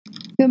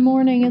Good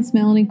morning, it's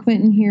Melanie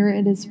Quinton here.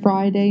 It is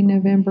Friday,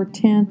 November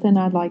 10th, and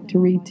I'd like to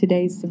read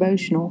today's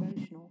devotional.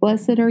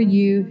 Blessed are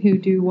you who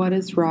do what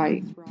is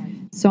right.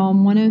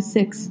 Psalm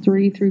 106,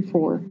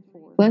 3-4.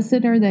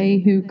 Blessed are they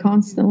who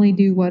constantly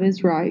do what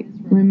is right.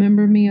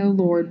 Remember me, O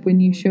Lord, when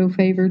you show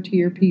favor to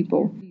your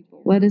people.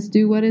 Let us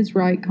do what is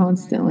right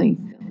constantly.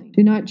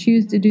 Do not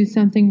choose to do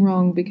something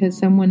wrong because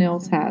someone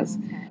else has.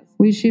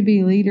 We should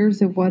be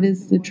leaders of what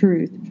is the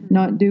truth,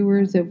 not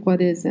doers of what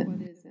isn't.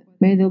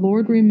 May the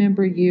Lord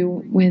remember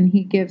you when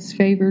he gives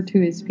favor to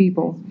his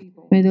people.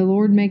 May the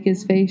Lord make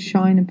his face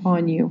shine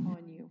upon you.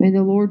 May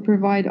the Lord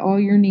provide all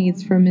your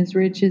needs from his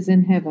riches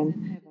in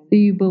heaven. Do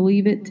you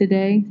believe it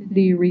today?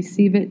 Do you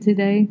receive it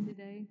today?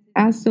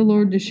 Ask the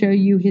Lord to show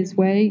you his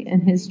way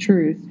and his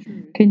truth.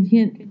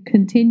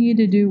 Continue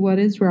to do what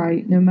is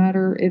right, no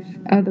matter if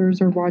others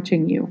are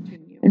watching you.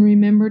 And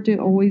remember to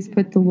always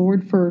put the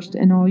Lord first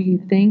in all you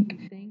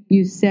think,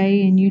 you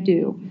say, and you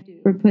do.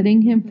 For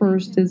putting him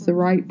first is the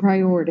right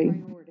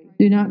priority.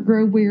 Do not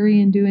grow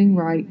weary in doing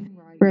right,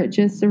 for at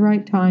just the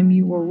right time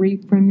you will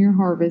reap from your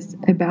harvest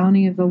a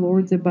bounty of the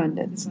Lord's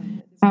abundance.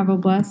 Have a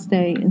blessed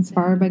day,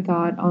 inspired by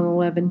God on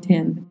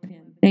 11:10.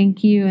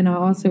 Thank you, and I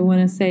also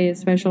want to say a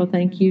special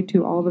thank you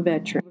to all the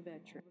veterans.